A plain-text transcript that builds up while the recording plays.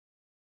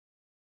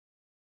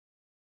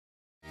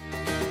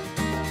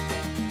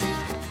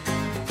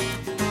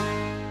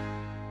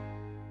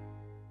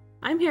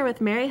I'm here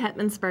with Mary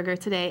Hetmansberger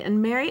today,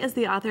 and Mary is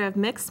the author of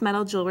Mixed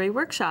Metal Jewelry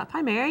Workshop.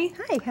 Hi, Mary.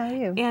 Hi, how are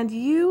you? And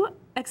you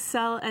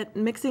excel at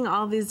mixing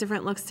all of these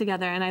different looks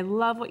together, and I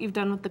love what you've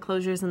done with the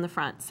closures in the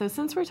front. So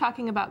since we're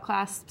talking about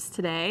clasps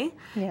today,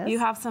 Yes. you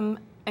have some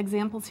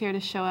examples here to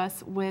show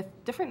us with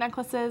different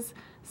necklaces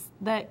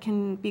that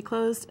can be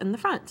closed in the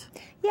front.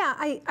 Yeah,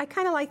 I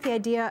kind of like the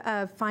idea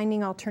of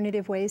finding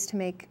alternative ways to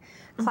make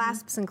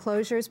clasps and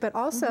closures, but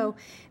also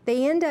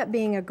they end up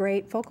being a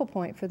great focal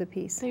point for the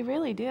piece. They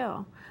really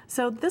do.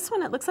 So this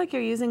one, it looks like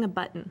you're using a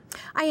button.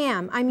 I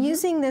am. I'm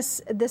using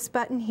this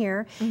button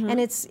here, and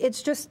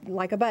it's just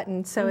like a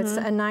button, so it's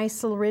a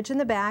nice little ridge in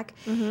the back.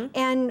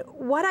 And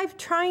what I'm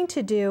trying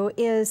to do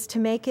is to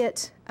make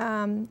it,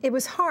 it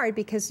was hard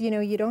because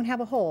you don't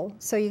have a hole,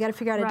 so you got to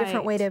figure out a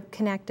different way to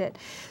connect it.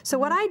 So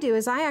what I do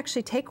is I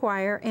actually take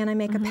wire and I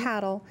make a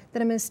paddle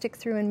that I'm going to stick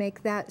through and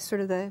make that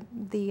sort of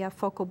the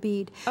focal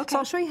bead. Okay. So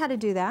I'll show you how to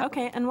do that.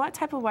 Okay, and what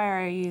type of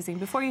wire are you using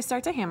before you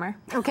start to hammer?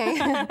 Okay.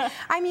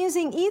 I'm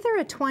using either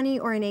a 20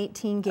 or an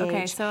 18 gauge.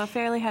 Okay, so a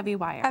fairly heavy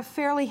wire. A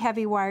fairly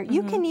heavy wire.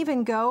 You can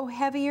even go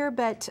heavier,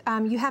 but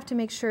you have to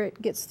make sure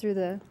it gets through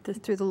the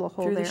little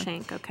hole through there. the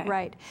shank, okay.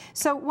 Right.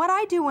 So what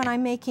I do when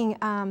I'm making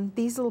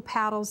these little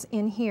paddles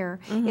in here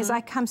is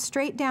I come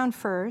straight down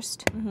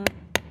first,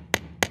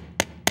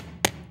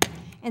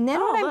 and then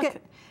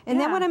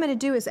then what I'm going to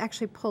do is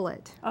actually pull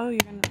it. Oh, you're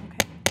going to, okay.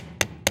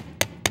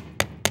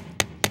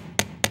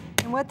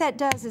 And what that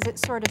does is it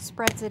sort of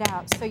spreads it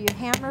out. So you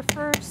hammer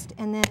first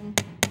and then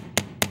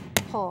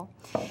pull.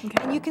 Okay.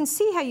 And you can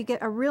see how you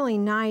get a really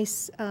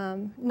nice,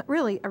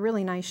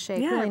 really nice shape,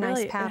 really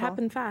nice paddle. It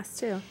happened fast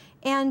too.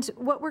 And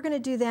what we're going to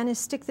do then is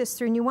stick this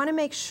through, and you want to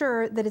make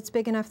sure that it's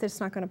big enough that it's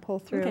not going to pull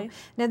through. Okay.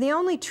 Now the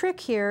only trick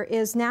here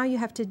is now you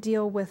have to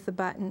deal with the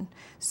button.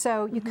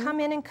 So you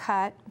come in and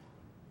cut,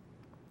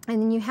 and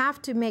then you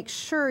have to make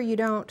sure you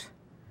don't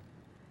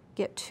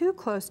get too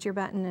close to your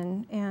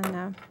button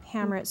and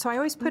hammer it. So I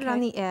always put it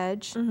on the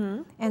edge,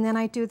 and then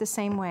I do the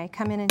same way.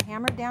 Come in and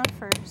hammer down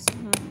first.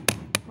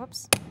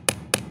 Whoops.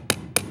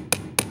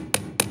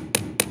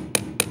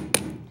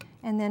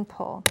 And then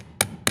pull.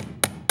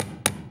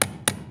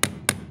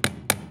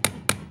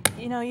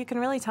 You know, you can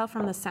really tell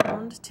from the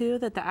sound, too,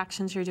 that the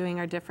actions you're doing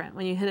are different.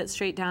 When you hit it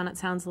straight down, it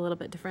sounds a little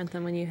bit different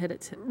than when you hit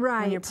it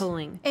when you're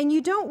pulling. And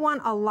you don't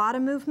want a lot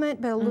of movement,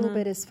 but a little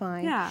bit is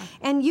fine. Yeah.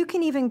 And you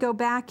can even go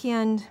back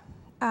in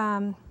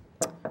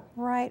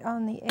right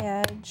on the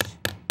edge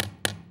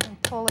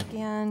and pull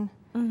again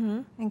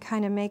and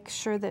kind of make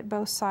sure that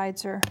both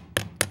sides are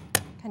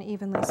kind of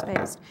evenly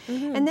spaced.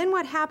 And then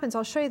what happens,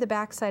 I'll show you the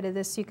back side of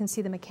this so you can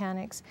see the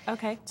mechanics.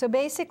 Okay. So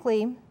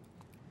basically,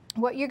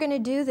 what you're going to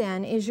do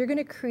then is you're going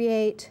to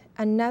create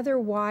another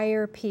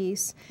wire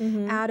piece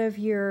out of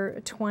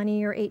your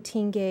 20 or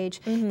 18 gauge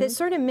that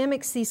sort of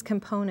mimics these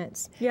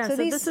components. Yeah, so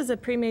this is a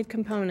pre-made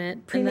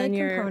component, and then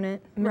you're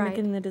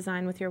mimicking the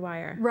design with your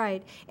wire.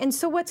 Right. And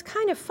so what's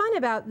kind of fun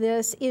about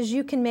this is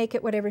you can make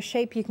it whatever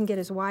shape you can get,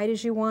 as wide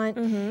as you want.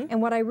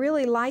 And what I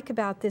really like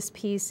about this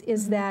piece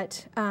is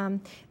that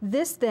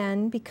this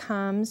then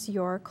becomes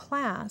your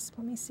clasp.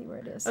 Let me see where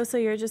it is. Oh, so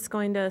you're just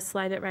going to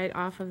slide it right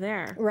off of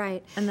there.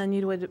 Right. And then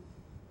you would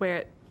wear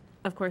it,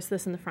 of course,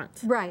 this in the front.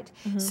 Right.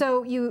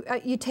 So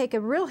you take a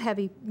real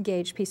heavy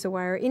gauge piece of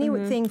wire,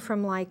 anything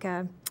from like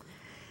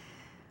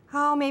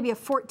maybe a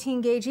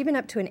 14 gauge, even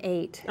up to an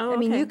 8. Oh, I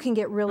mean, you can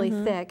get really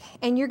thick.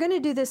 And you're going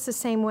to do this the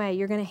same way.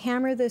 You're going to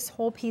hammer this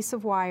whole piece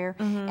of wire.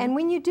 And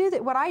when you do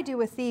that, what I do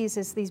with these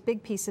is these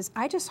big pieces,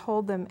 I just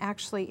hold them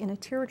actually in a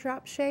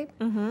teardrop shape.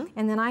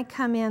 And then I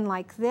come in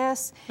like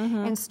this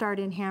and start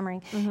in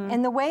hammering.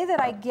 And the way that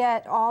I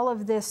get all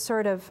of this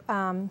sort of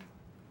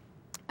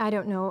I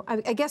don't know,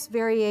 I guess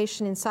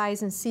variation in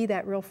size and see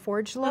that real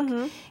forged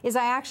look is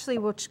I actually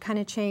will kind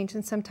of change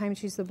and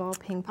sometimes use the ball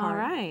peen part. All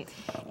right.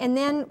 And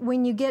then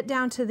when you get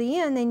down to the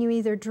end, then you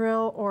either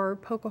drill or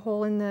poke a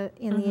hole in the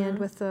end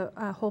with the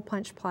hole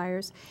punch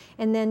pliers,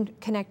 and then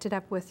connect it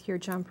up with your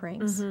jump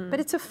rings. But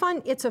it's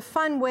a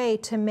fun way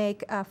to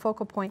make a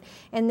focal point,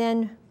 and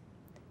then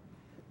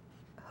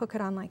hook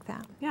it on like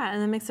that. Yeah,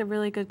 and it makes a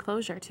really good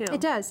closure, too.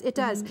 It does, it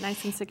does.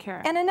 Nice and secure.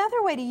 And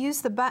another way to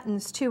use the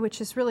buttons, too, which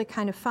is really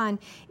kind of fun,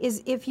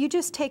 is if you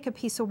just take a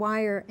piece of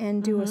wire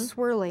and do a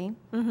swirly,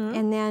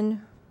 and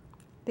then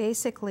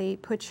basically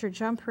put your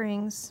jump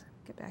rings,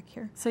 get back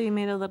here. So you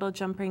made a little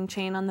jump ring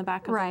chain on the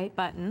back of the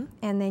button.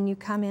 And then you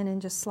come in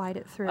and just slide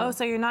it through. Oh,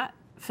 so you're not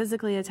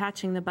physically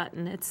attaching the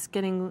button. It's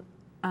getting...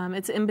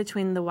 it's in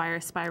between the wire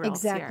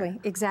spirals here.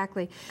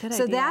 Exactly. Good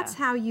so idea. that's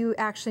how you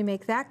actually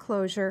make that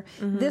closure.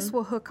 This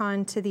will hook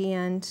on to the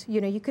end.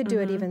 You know, you could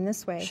do it even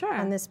this way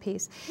on this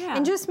piece. Yeah.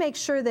 And just make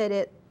sure that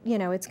it,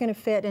 it's going to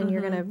fit and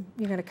you're going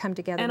to come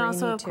together. And where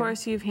also, you need of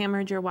course, you've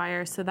hammered your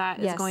wire, so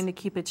that is going to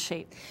keep its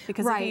shape.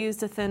 Because if you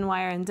used a thin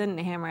wire and didn't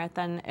hammer it,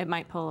 then it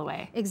might pull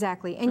away.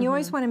 Exactly. And you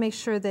always want to make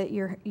sure that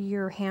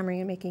you're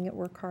hammering and making it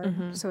work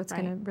hard. So it's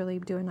going to really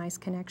do a nice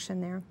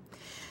connection there.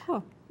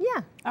 Cool.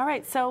 Yeah. All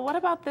right, so what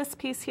about this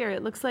piece here?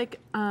 It looks like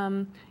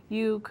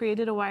you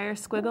created a wire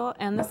squiggle,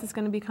 and this is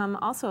going to become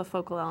also a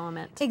focal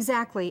element.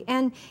 Exactly,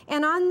 and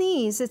on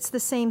these, it's the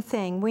same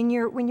thing. When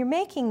you're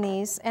making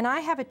these, and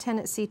I have a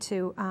tendency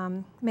to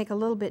make a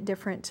little bit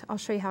different. I'll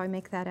show you how I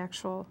make that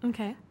actual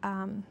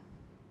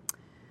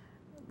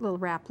little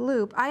wrap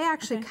loop. I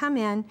actually come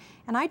in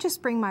and I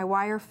just bring my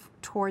wire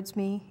towards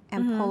me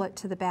and pull it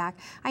to the back.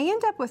 I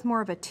end up with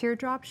more of a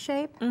teardrop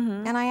shape,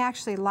 and I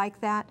actually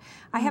like that.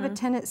 I have a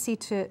tendency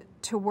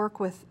to work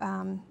with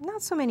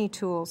not so many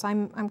tools.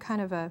 I'm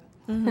kind of a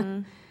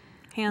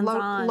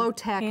hands-on, low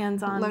tech,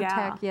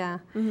 yeah.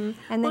 And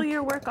then,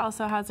 your work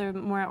also has a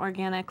more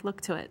organic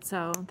look to it,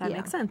 so that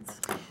makes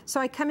sense.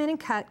 So I come in and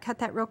cut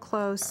that real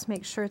close,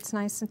 make sure it's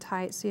nice and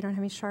tight so you don't have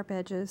any sharp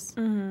edges.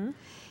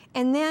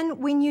 And then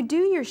when you do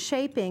your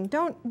shaping,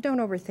 don't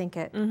overthink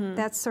it.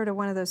 That's sort of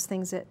one of those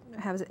things that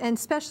has, and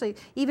especially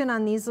even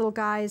on these little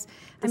guys.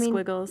 The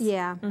squiggles.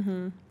 Yeah.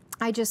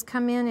 I just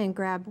come in and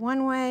grab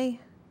one way,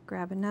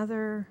 grab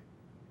another.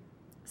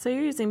 So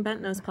you're using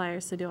bent nose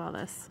pliers to do all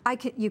this?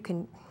 You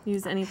can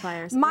use any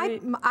pliers.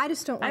 I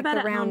just don't like the round nose. I bet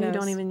at home you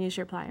don't even use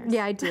your pliers.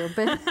 Yeah, I do,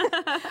 but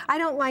I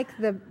don't like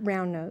the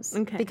round nose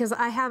because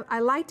I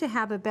like to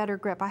have a better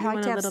grip. I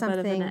like to have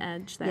something. Bit of an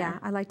edge there. Yeah,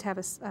 I like to have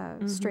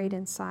a straight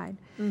inside.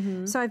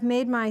 So I've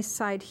made my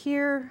side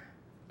here,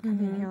 come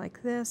in here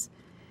like this,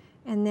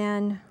 and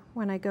then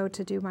when I go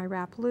to do my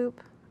wrap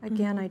loop,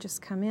 again, I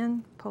just come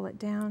in, pull it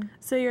down.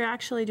 So you're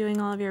actually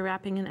doing all of your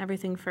wrapping and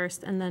everything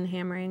first and then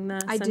hammering the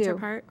center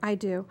part? I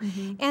do.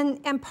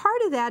 And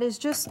part of that is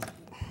just,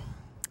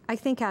 I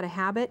think, out of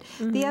habit.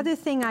 The other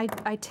thing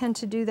I tend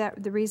to do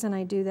that, the reason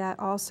I do that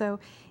also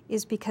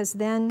is because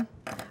then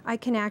I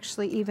can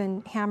actually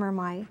even hammer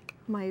my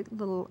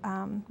little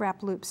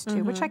wrap loops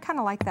too, which I kind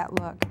of like that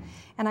look.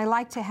 And I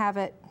like to have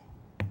it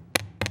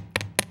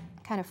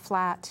kind of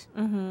flat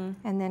and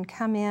then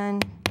come in.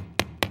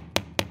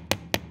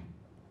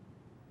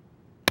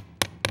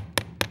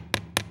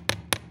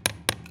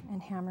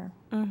 And hammer.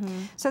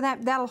 So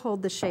that'll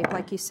hold the shape,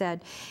 like you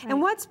said.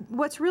 And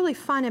what's really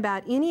fun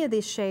about any of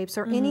these shapes,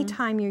 or any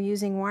time you're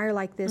using wire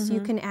like this, you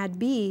can add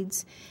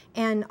beads.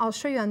 And I'll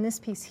show you on this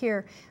piece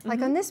here.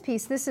 Like on this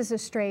piece, this is a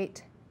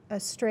straight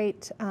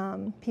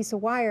piece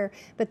of wire,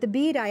 but the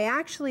bead I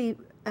actually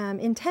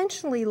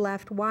intentionally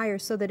left wire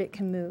so that it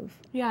can move.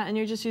 Yeah, and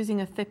you're just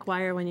using a thick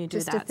wire when you do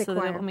that, so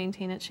that it will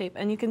maintain its shape.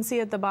 And you can see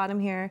at the bottom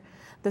here,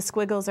 the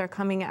squiggles are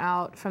coming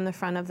out from the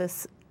front of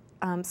this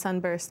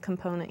sunburst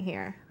component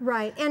here.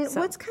 Right, and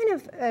what's kind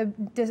of,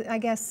 I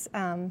guess,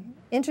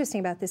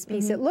 interesting about this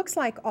piece, it looks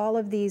like all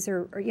of these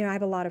are, you know, I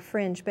have a lot of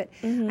fringe, but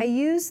I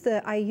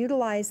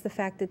utilized the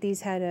fact that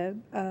these had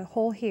a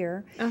hole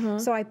here,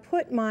 so I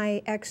put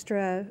my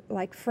extra,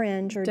 like,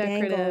 fringe or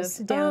dangles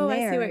down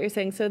there. Oh, I see what you're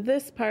saying. So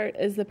this part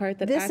is the part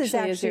that this is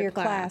actually your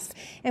clasp.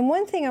 And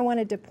one thing I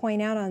wanted to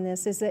point out on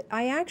this is that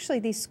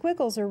these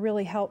squiggles are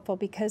really helpful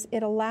because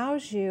it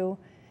allows you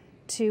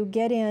to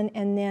get in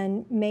and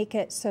then make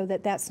it so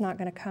that that's not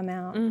going to come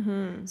out.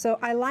 So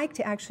I like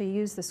to actually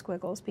use the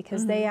squiggles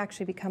because they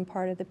actually become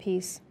part of the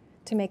piece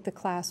to make the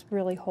clasp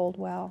really hold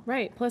well.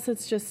 Right, plus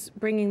it's just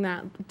bringing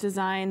that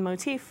design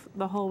motif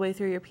the whole way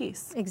through your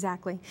piece.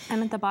 Exactly.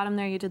 And at the bottom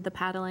there you did the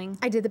paddling.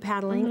 I did the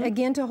paddling,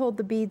 again to hold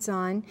the beads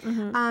on.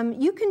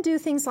 You can do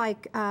things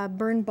like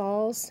burn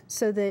balls,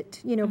 so that,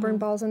 you know, burn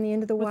balls on the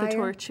end of the wire. With a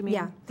torch, you mean?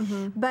 Yeah.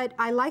 But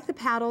I like the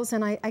paddles,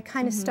 and I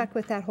kind of stuck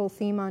with that whole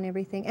theme on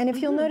everything. And if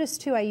you'll notice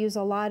too, I use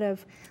a lot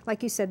of,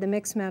 like you said, the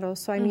mixed metals,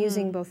 so I'm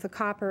using both the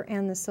copper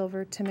and the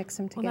silver to mix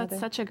them together. Well, that's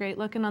such a great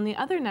look. And on the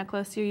other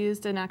necklace you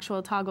used an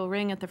actual toggle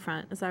ring at the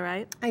front, is that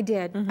right? I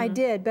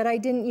did, but I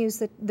didn't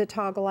use the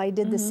toggle. I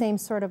did the same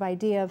sort of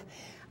idea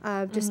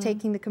of just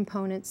taking the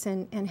components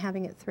and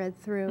having it thread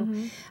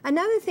through.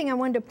 Another thing I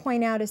wanted to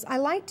point out is I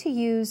like to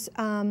use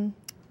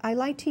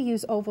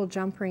oval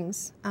jump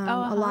rings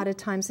a lot of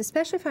times,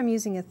 especially if I'm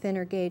using a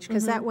thinner gauge,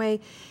 because that way,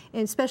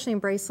 and especially in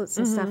bracelets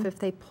and stuff, if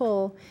they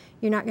pull,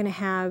 you're not going to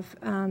have,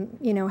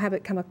 you know, have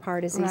it come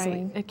apart as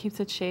easily. Right, it keeps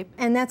its shape.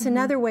 And that's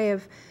another way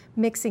of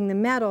mixing the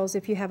metals.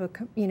 If you have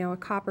a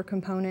copper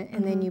component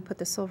and then you put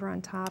the silver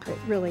on top, it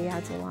really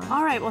adds a lot.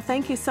 All right, well,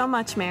 thank you so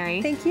much,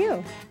 Mary. Thank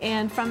you.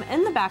 And from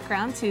in the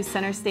background to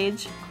center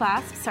stage,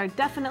 clasps are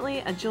definitely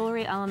a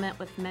jewelry element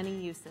with many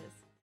uses.